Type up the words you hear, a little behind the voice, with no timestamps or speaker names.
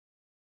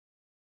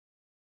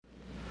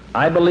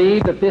I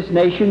believe that this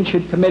nation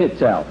should commit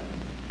itself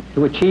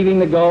to achieving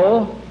the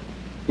goal,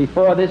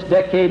 before this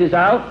decade is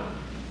out,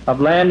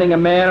 of landing a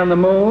man on the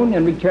moon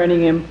and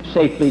returning him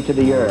safely to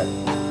the earth.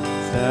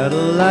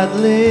 Satellite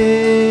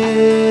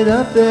lit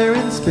up there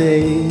in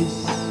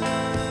space,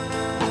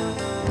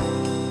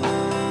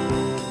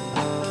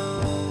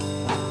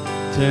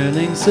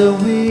 turning so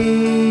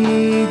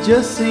we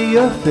just see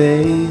your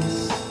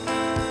face.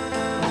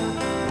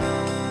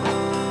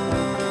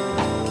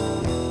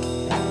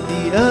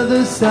 The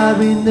other side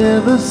we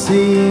never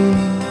see.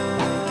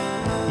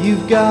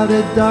 You've got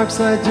a dark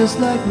side just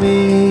like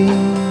me.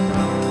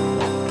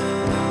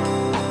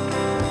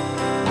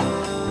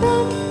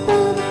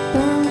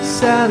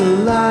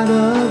 Satellite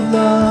of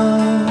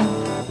love,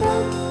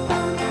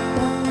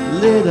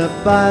 lit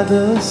up by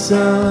the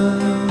sun.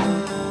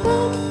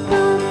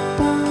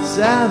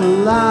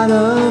 Satellite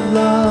of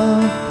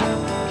love,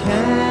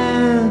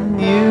 can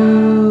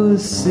you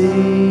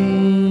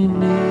see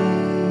me?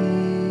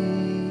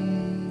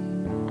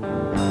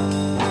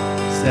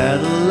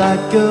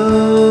 Satellite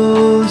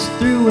goes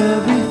through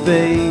every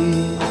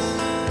phase,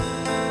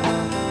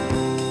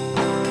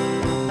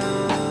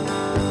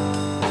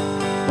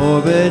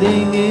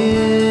 orbiting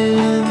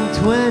in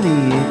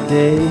 28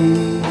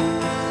 days.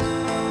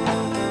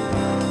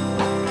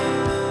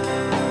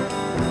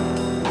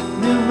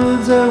 New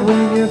moons are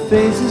when your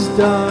face is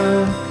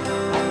dark,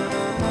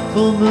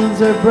 full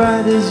moons are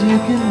bright as you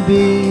can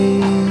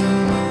be.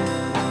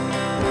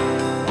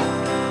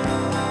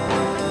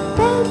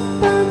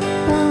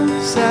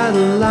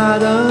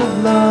 Satellite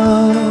of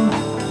love,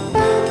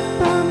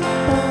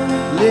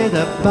 lit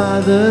up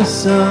by the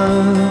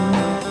sun.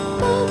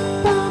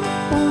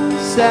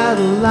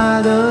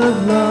 Satellite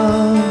of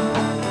love,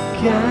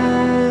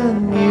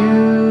 can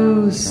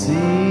you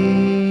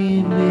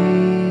see me?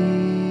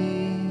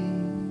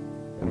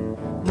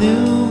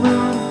 New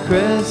moon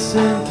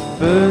crescent,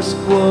 first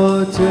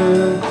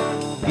quarter,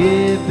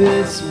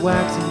 gibbous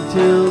waxing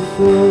till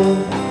full.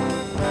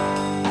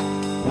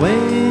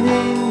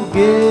 Waning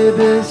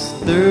gibbous,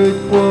 third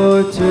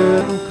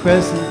quarter,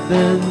 crescent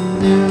then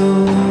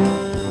new.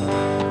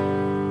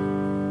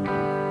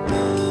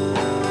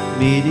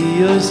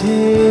 Meteors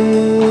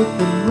hit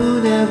the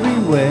moon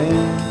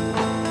everywhere.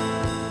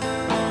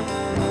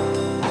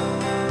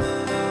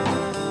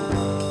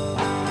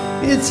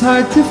 It's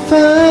hard to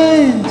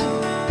find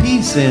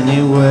peace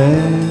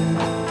anywhere.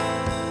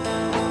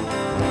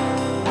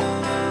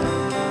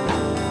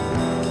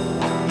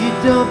 You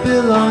don't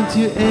belong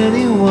to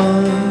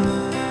anyone.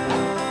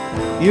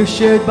 You're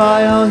shared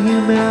by all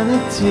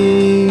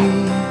humanity.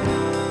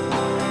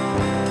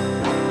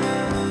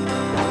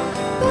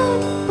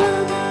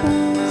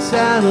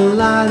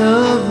 Satellite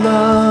of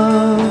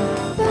love,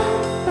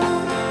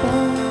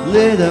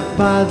 lit up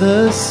by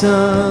the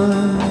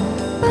sun.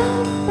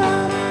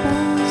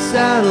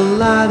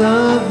 Satellite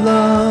of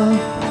love,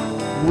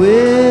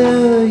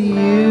 will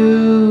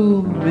you